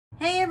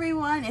Hey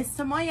everyone, it's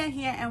Samoya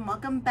here and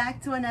welcome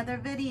back to another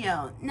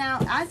video. Now,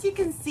 as you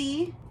can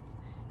see,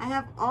 I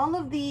have all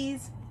of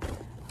these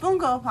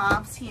Funko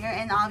Pops here,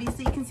 and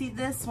obviously you can see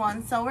this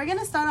one. So we're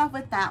gonna start off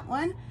with that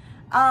one.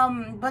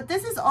 But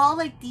this is all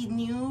like the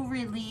new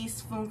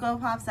release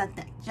Funko Pops that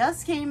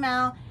just came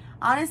out.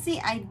 Honestly,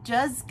 I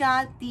just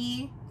got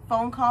the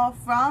phone call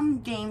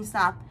from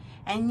GameStop,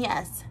 and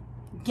yes,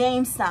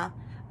 GameStop.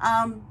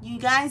 You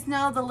guys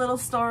know the little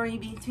story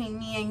between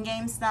me and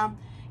GameStop.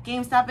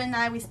 GameStop and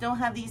I, we still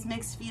have these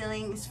mixed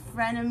feelings,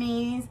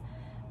 frenemies,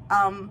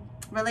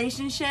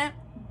 relationship.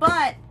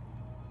 But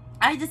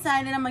I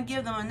decided I'm gonna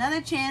give them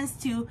another chance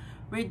to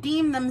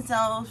redeem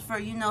themselves for,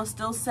 you know,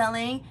 still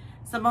selling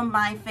some of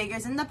my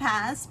figures in the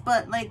past.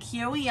 But like,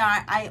 here we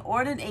are. I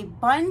ordered a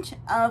bunch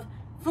of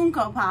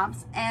Funko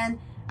Pops and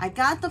I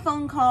got the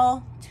phone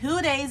call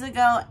 2 days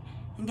ago,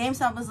 and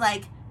GameStop was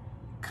like,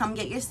 come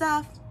get your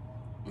stuff.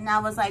 And I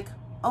was like,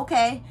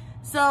 okay.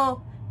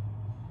 So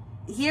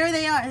here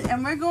they are,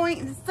 and we're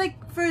going, it's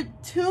like for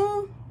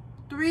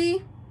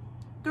three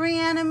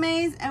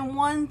animes and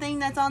one thing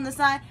that's on the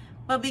side.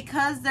 But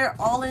because they're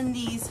all in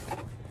these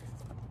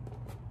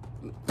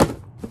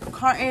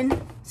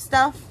carton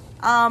stuff,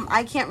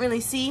 I can't really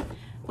see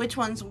which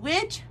one's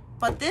which,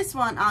 but this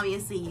one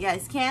obviously you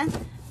guys can.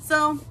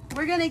 So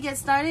we're gonna get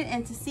started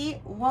and to see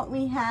what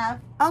we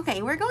have.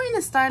 Okay, we're going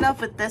to start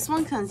off with this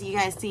one because you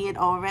guys see it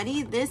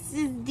already. This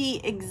is the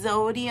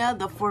Exodia,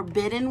 the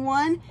forbidden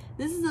one.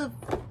 This is a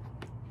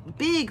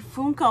big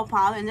Funko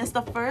Pop, and it's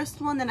the first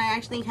one that I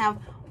actually have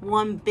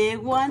one big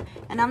one.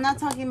 And I'm not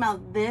talking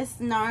about this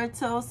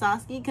Naruto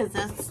Sasuke because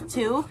that's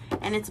two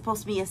and it's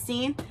supposed to be a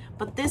scene,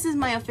 but this is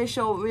my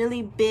official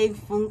really big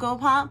Funko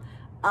Pop.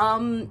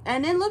 And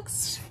it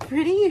looks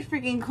pretty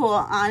freaking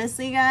cool,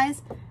 honestly,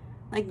 guys.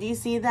 Like, do you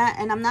see that?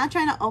 And I'm not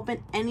trying to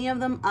open any of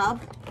them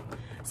up.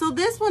 So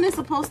this one is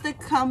supposed to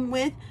come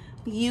with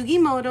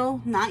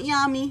Yugimoto, not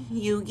Yami,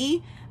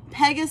 Yugi,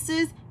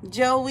 Pegasus,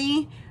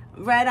 Joey,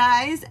 Red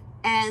Eyes,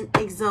 and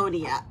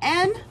Exodia.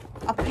 And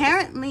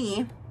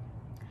apparently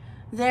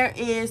there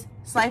is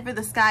Slifer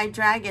the Sky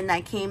Dragon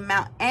that came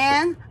out,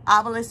 and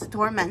Obelisk the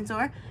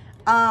Tormentor.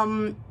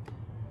 I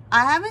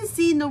haven't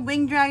seen the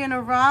Winged Dragon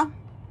or Raw,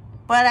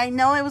 but I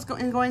know it was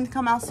going to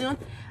come out soon.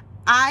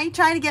 I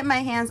tried to get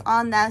my hands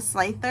on that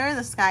Slifer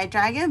the Sky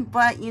Dragon,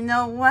 but you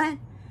know what?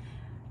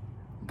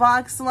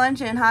 Box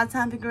Lunch and Hot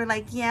Topic were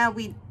like, yeah,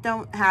 we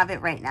don't have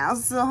it right now.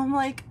 So I'm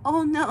like,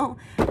 oh no.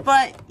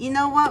 But you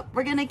know what?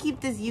 We're gonna keep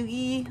this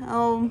Yugi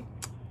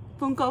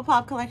Funko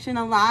Pop collection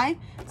alive.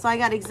 So I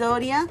got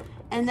Exodia,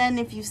 and then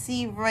if you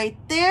see right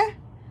there,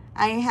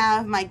 I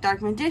have my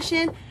Dark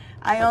Magician.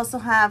 I also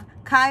have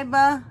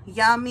Kaiba,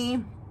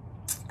 Yami,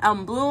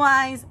 Blue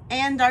Eyes,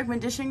 and Dark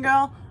Magician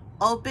Girl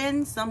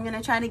open. So I'm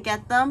gonna try to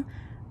get them.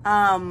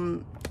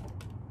 Gonna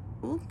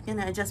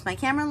adjust my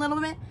camera a little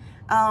bit.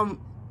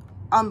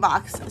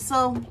 Unboxed.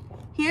 So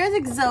here's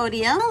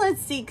Exodia.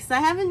 Let's see, because I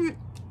haven't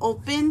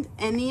opened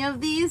any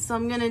of these, so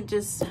I'm gonna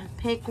just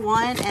pick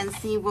one and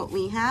see what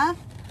we have.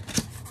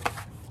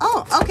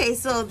 Oh, okay,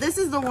 so this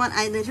is the one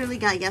I literally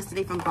got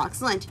yesterday from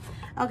Box Lunch.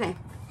 Okay,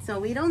 so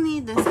we don't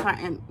need this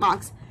carton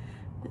box.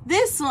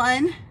 This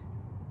one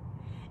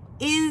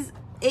is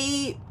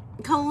a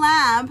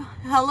collab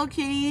Hello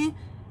Kitty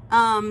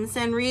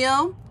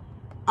Sanrio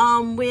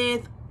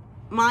with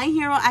My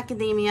Hero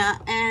Academia.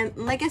 And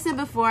like I said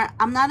before,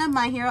 I'm not a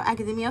My Hero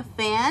Academia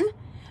fan,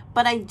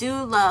 but I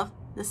do love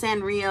the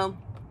Sanrio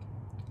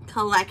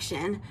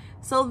collection.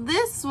 So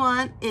this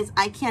one is,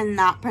 I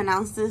cannot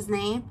pronounce this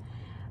name.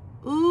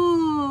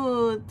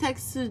 Ooh,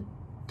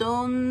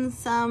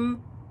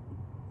 Tetsudon-sam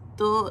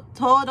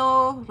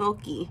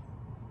Todoroki.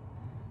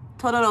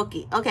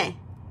 Okay,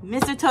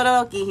 Mr.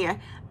 Todoroki here.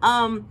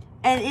 And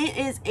it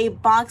is a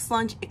Box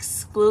Lunch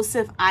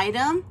exclusive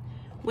item,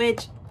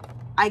 which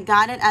I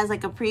got it as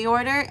like a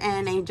pre-order,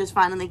 and it just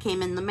finally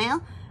came in the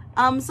mail.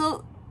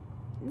 So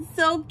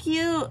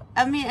cute.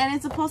 I mean, and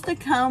it's supposed to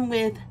come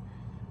with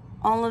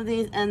all of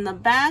these in the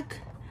back.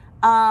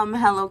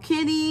 Hello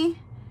Kitty,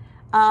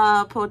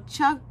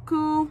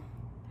 Pochaku,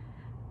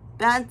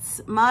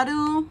 That's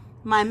Maru,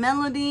 My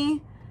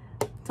Melody,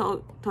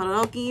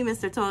 Todoroki,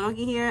 Mr.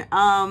 Todoroki here,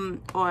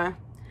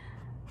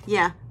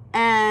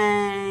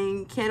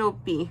 and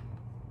Keropi.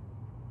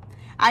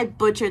 I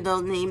butchered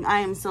those names. I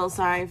am so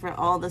sorry for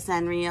all the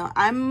Sanrio.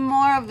 I'm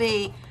more of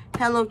a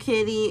Hello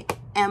Kitty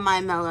and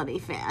My Melody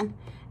fan.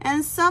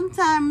 And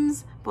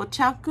sometimes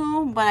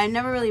Pochaku, but I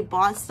never really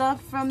bought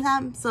stuff from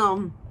them.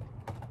 So,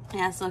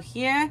 yeah, so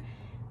here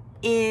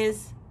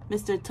is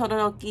Mr.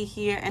 Todoroki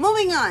here. And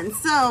moving on.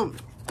 So,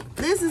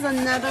 this is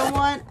another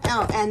one.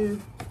 Oh,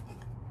 and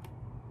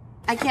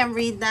I can't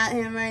read that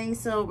handwriting,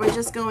 so we're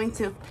just going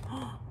to...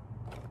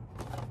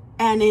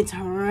 And it's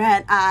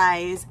Red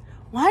Eyes.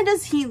 Why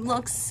does he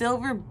look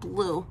silver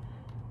blue?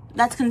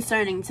 That's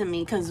concerning to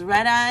me, because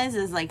Red Eyes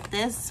is like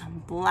this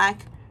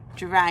black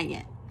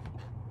dragon.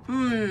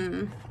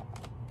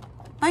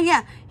 But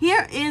yeah,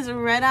 here is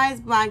Red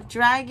Eyes Black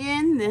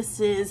Dragon. This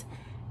is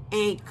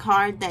a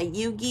card that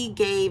Yugi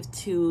gave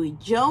to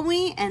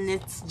Joey, and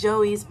it's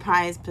Joey's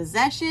prized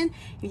possession.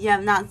 If you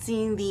have not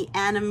seen the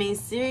anime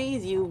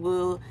series, you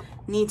will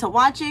need to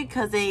watch it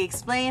because they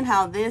explain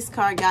how this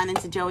card got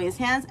into Joey's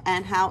hands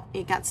and how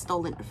it got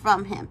stolen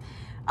from him.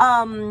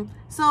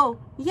 So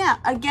yeah,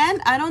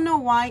 again, I don't know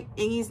why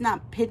Iggy's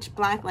not pitch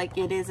black like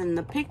it is in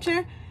the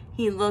picture.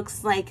 He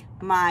looks like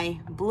my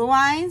Blue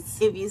Eyes.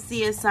 If you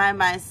see it side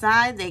by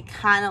side, they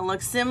kind of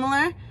look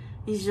similar.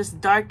 He's just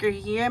darker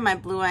here. My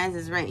Blue Eyes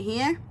is right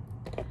here.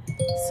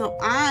 So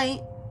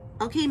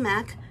okay,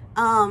 Mac.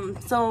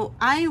 So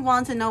I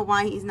want to know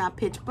why he's not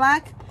pitch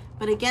black.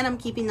 But again, I'm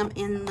keeping them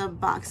in the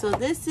box. So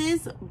this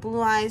is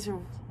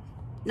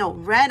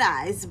Red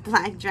Eyes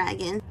Black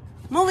Dragon.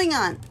 Moving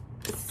on.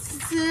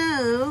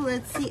 So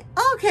let's see.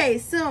 Okay,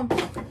 so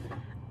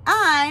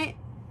I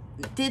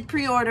did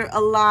pre-order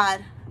a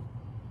lot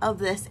of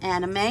this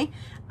anime.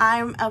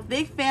 I'm a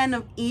big fan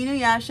of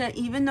Inuyasha,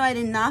 even though I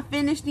did not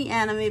finish the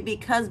anime,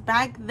 because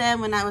back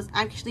then when I was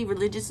actually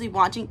religiously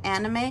watching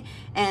anime,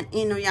 and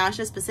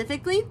Inuyasha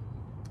specifically,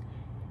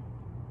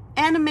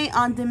 Anime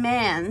on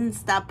Demand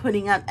stopped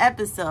putting out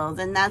episodes,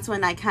 and that's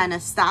when I kind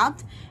of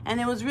stopped. And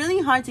it was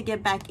really hard to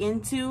get back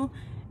into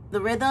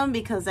the rhythm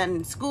because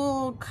then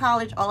school,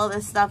 college, all of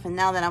this stuff, and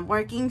now that I'm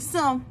working.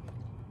 So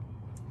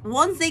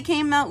once they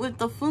came out with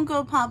the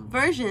Funko Pop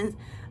versions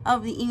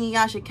of the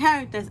Inuyasha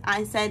characters,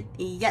 I said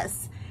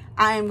yes,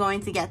 I am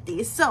going to get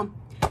these. So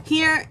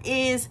here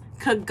is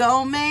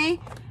Kagome,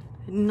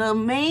 the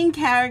main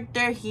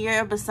character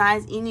here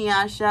besides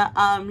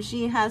Inuyasha.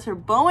 She has her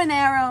bow and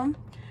arrow.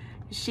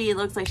 She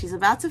looks like she's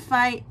about to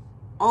fight,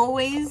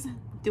 always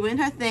doing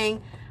her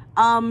thing.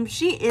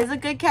 She is a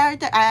good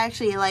character. I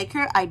actually like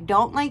her. I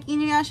don't like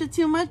Inuyasha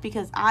too much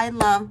because I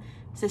love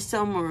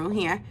Sesshomaru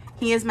here.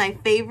 He is my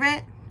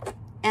favorite.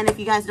 And if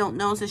you guys don't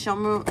know,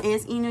 Sesshomaru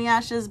is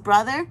Inuyasha's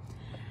brother.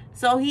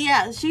 So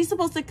yeah, she's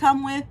supposed to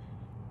come with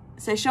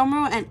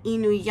Sesshomaru and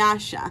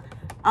Inuyasha.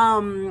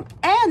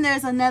 And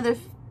there's another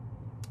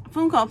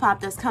Funko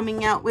Pop that's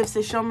coming out with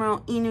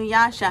Sesshomaru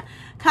Inuyasha.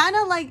 Kind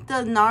of like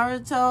the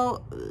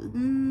Naruto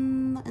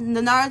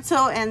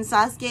and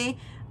Sasuke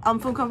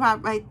Funko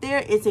Pop right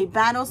there. It's a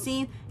battle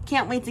scene.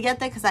 Can't wait to get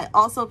that because I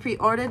also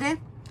pre-ordered it.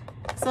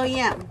 So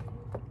yeah,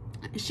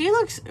 she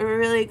looks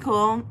really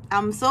cool.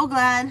 I'm so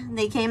glad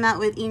they came out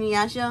with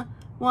Inuyasha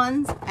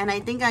ones, and I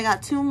think I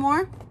got 2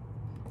 more.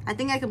 I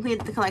think I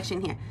completed the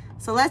collection here.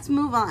 So let's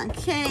move on.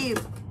 Okay,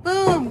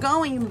 boom,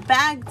 going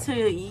back to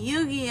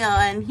Yu-Gi-Oh!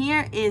 And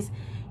here is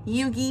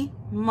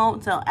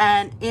YuGiOH.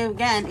 And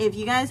again, if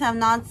you guys have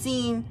not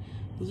seen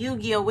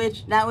Yu-Gi-Oh!,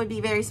 which that would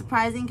be very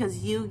surprising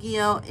because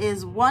Yu-Gi-Oh!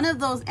 Is one of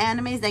those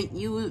animes that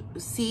you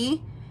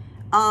see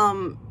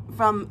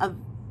from a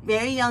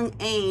very young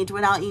age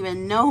without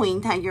even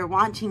knowing that you're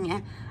watching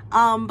it.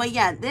 But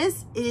yeah,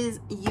 this is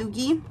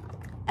Yugi,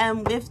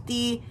 and with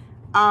the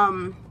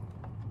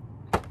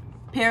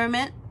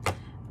pyramid,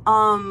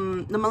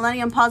 the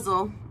Millennium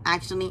Puzzle,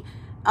 actually,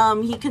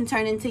 he can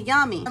turn into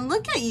Yami. And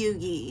look at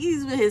Yugi,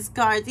 he's with his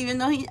cards, even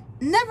though he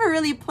never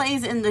really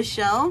plays in the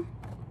show,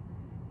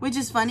 which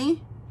is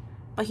funny,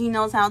 but he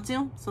knows how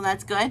to, so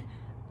that's good.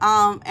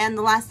 And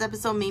the last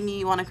episode made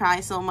me want to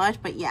cry so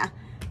much, but yeah.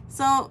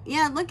 So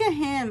yeah, look at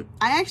him.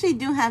 I actually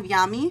do have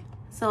Yami.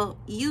 So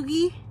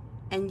Yugi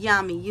and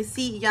Yami. You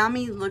see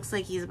Yami looks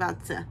like he's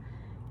about to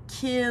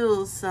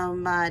kill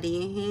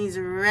somebody. He's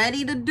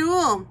ready to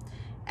duel.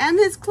 And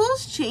his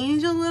clothes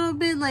change a little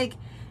bit. Like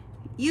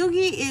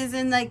Yugi is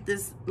in like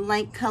this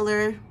light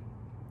color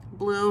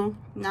blue.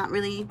 Not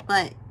really,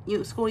 but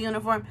school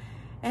uniform.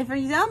 And for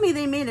Yami,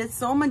 they made it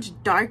so much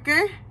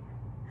darker.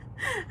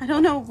 I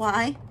don't know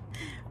why.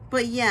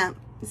 But yeah,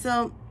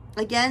 so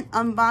again,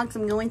 unbox.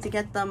 I'm going to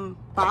get them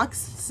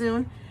boxed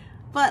soon.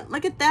 But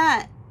look at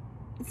that.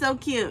 So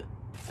cute.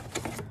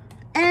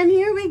 And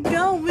here we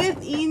go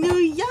with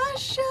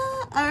Inuyasha.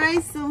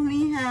 Alright, so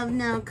we have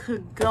now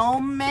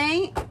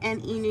Kagome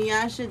and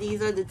Inuyasha.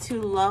 These are the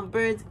 2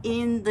 lovebirds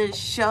in the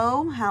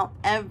show.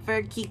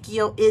 However,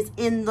 Kikyo is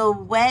in the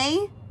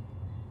way.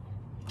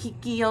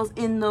 Kikyo's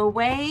in the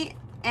way.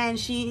 And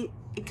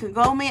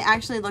Kagome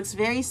actually looks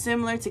very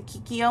similar to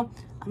Kikyo.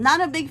 I'm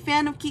not a big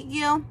fan of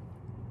Kikyo.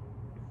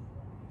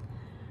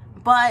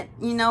 But,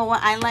 you know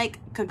what? I like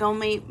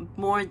Kagome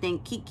more than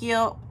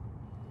Kikyo.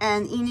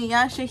 And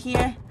Inuyasha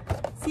here.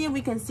 See if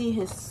we can see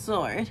his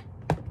sword.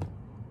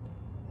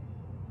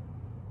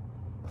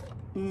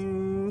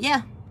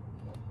 Yeah.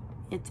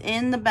 It's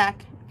in the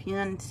back. If you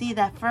can see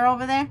that fur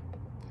over there.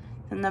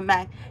 It's in the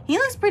back. He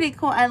looks pretty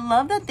cool. I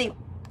love that they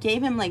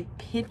gave him like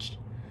pitch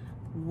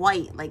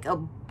white. Like a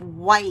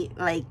white.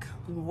 Like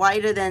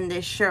whiter than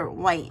this shirt.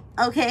 White.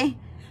 Okay.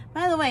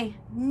 By the way,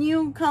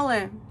 new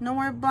color. No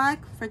more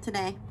black for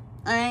today.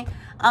 Alright,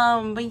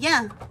 but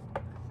yeah,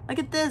 look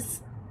at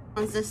this.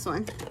 What's this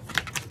one?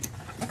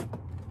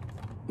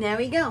 There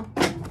we go.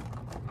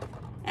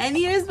 And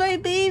here's my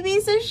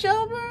baby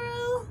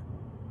Sesshomaru.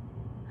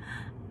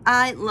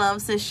 I love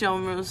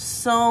Sesshomaru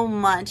so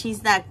much.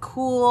 He's that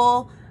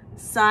cool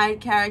side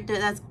character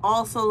that's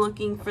also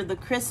looking for the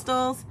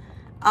crystals.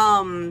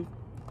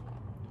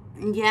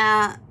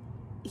 yeah,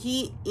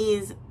 he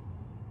is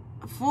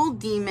full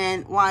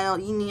demon, while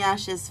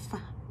Inuyasha is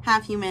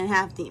half human,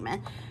 half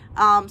demon.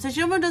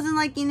 Sesshomaru doesn't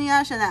like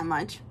Inuyasha that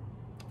much.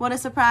 What a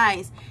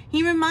surprise.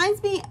 He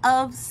reminds me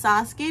of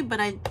Sasuke, but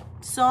I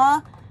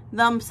saw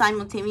them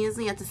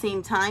simultaneously at the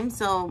same time,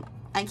 so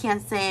I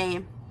can't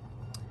say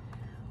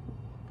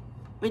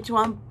which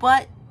one.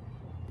 But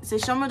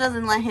Sesshomaru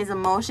doesn't let his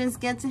emotions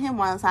get to him,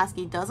 while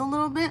Sasuke does a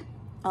little bit.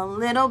 A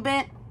little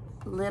bit.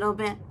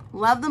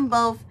 Love them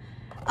both.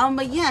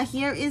 But yeah,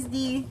 here is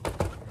the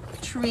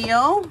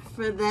trio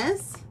for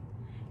this.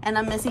 And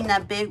I'm missing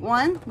that big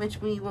one, which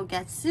we will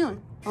get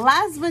soon.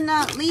 Last but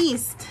not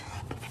least,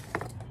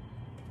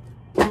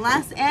 the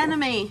last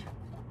anime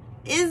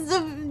is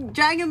the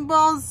Dragon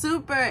Ball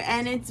Super,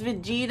 and it's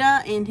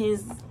Vegeta in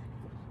his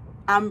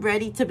I'm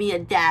ready to be a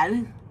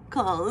dad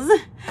clothes.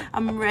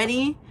 I'm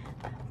ready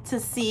to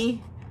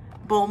see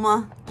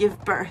Bulma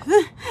give birth.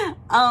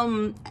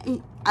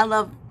 I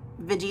love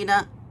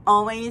Vegeta,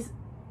 always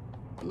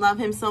love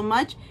him so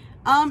much.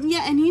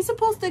 Yeah, and he's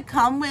supposed to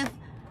come with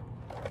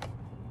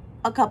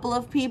a couple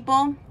of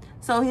people.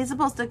 So he's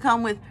supposed to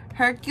come with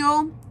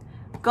Hercule,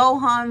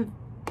 Gohan,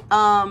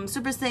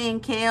 Super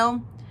Saiyan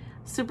Kale,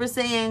 Super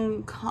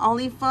Saiyan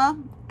Khalifa,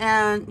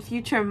 and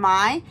future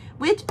Mai,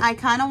 which I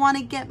kind of want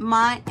to get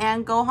Mai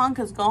and Gohan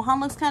because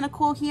Gohan looks kind of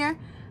cool here.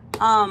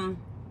 And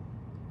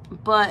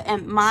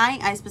Mai,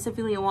 I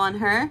specifically want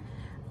her.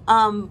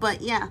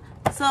 But yeah,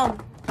 so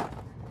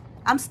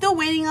I'm still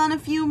waiting on a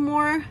few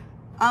more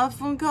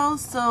Funko,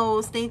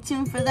 so stay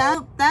tuned for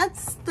that.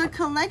 That's the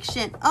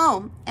collection.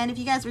 Oh, and if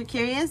you guys were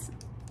curious,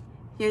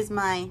 here's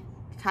my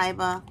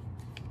Kaiba.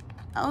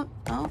 Oh,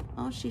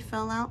 she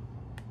fell out.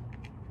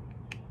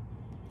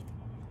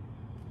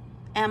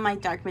 And my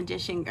Dark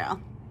Magician girl.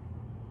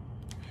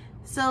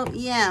 So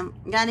yeah,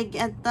 gotta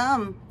get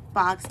them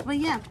boxed. But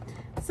yeah,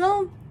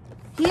 so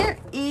here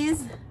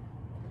is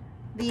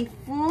the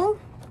full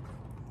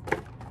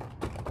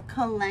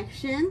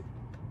collection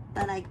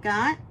that I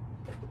got.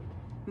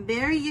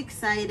 Very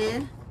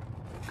excited.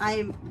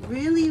 I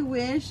really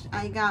wish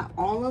I got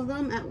all of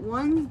them at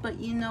once, but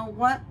you know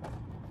what?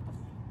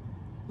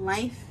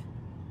 Life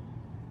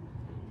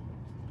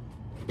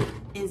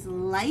is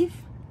life.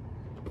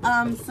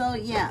 So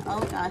yeah,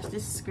 oh gosh,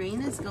 this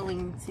screen is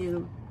going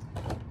to,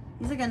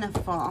 these are gonna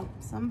fall,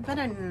 so I'm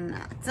better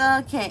not.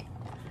 Okay,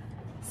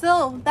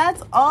 so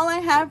that's all I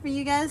have for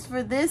you guys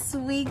for this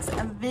week's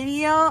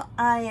video.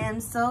 I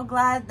am so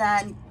glad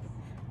that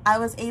I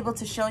was able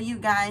to show you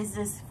guys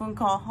this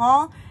Funko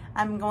haul.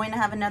 I'm going to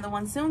have another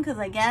one soon because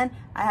again,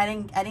 I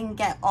didn't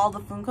get all the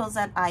Funkos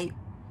that I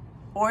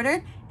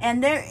ordered,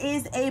 and there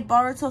is a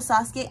Boruto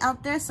Sasuke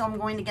out there, so I'm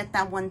going to get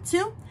that one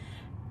too.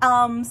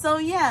 So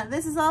yeah,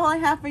 this is all I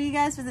have for you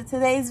guys for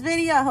today's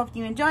video. I hope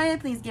you enjoyed it.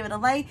 Please give it a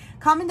like,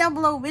 comment down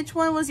below which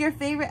one was your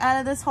favorite out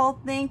of this whole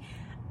thing,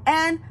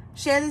 and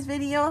share this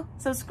video,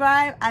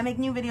 subscribe. I make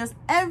new videos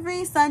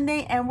every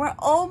Sunday, and we're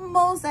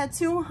almost at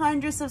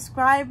 200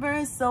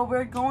 subscribers, so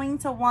we're going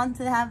to want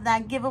to have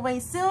that giveaway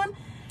soon.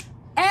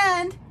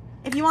 And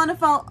if you want to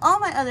follow all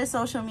my other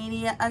social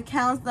media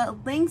accounts, the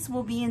links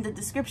will be in the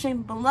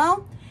description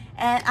below,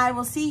 and I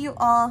will see you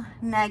all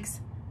next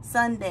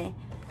Sunday.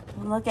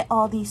 Look at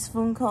all these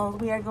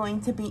Funkos. We are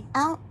going to be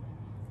out.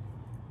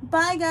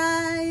 Bye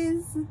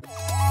guys.